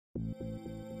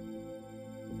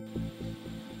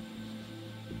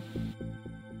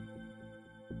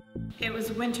It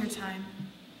was wintertime.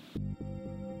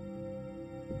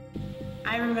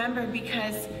 I remember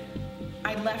because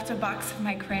I'd left a box of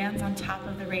my crayons on top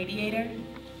of the radiator,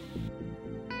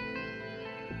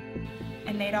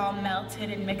 and they'd all melted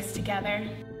and mixed together.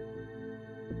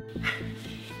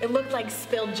 It looked like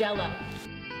spilled Jell-O,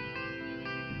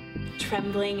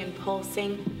 trembling and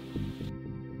pulsing.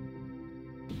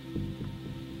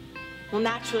 Well,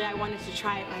 naturally, I wanted to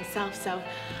try it myself, so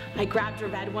I grabbed a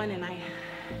red one and I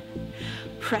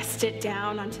pressed it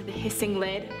down onto the hissing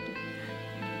lid.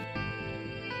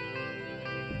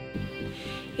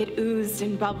 It oozed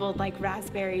and bubbled like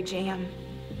raspberry jam.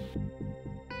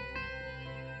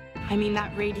 I mean,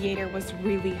 that radiator was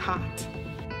really hot.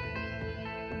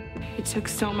 It took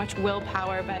so much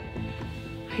willpower, but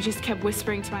I just kept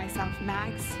whispering to myself,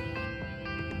 Max,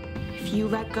 if you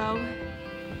let go,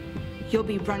 you'll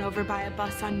be run over by a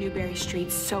bus on Newberry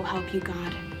Street, so help you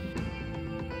God.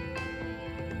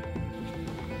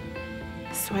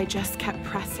 So I just kept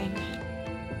pressing,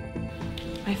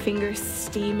 my fingers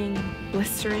steaming and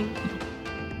blistering.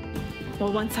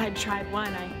 Well, once I'd tried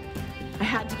one, I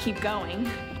had to keep going.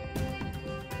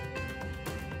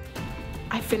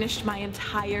 I finished my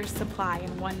entire supply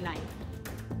in one night,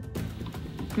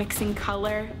 mixing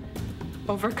color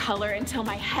over color until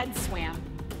my head swam.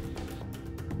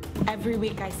 Every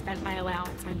week I spent my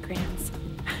allowance on crayons.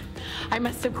 I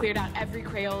must have cleared out every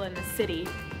Crayola in the city.